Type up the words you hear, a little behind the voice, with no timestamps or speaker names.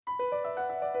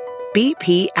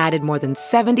BP added more than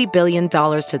 $70 billion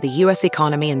to the U.S.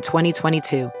 economy in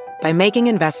 2022 by making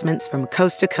investments from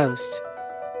coast to coast.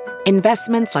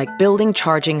 Investments like building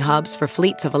charging hubs for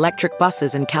fleets of electric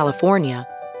buses in California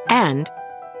and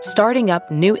starting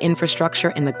up new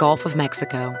infrastructure in the Gulf of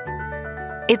Mexico.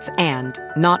 It's and,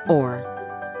 not or.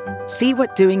 See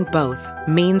what doing both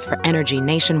means for energy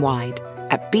nationwide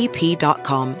at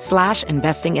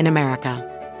bp.com/investing in America.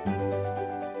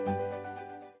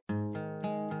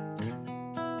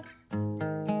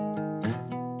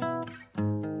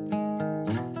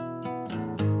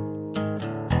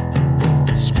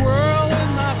 Squirrel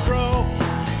in my fro,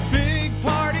 big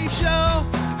party show.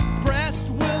 Breast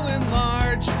will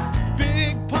enlarge,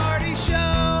 big party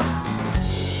show.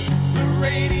 The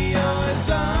radio is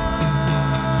on.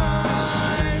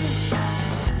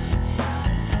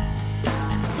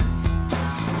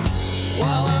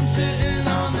 While I'm sitting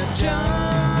on the john.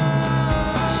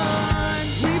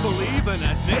 We believe in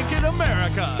a naked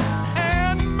America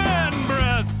and man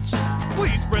breasts.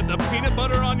 Please spread the peanut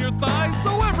butter on your thighs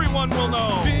so everyone will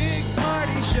know. Big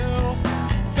party show.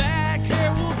 Back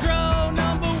hair will grow.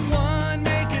 Number one,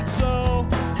 make it so.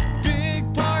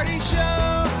 Big party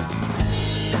show.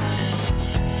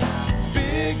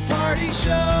 Big party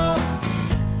show.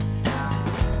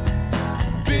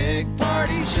 Big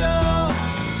party show.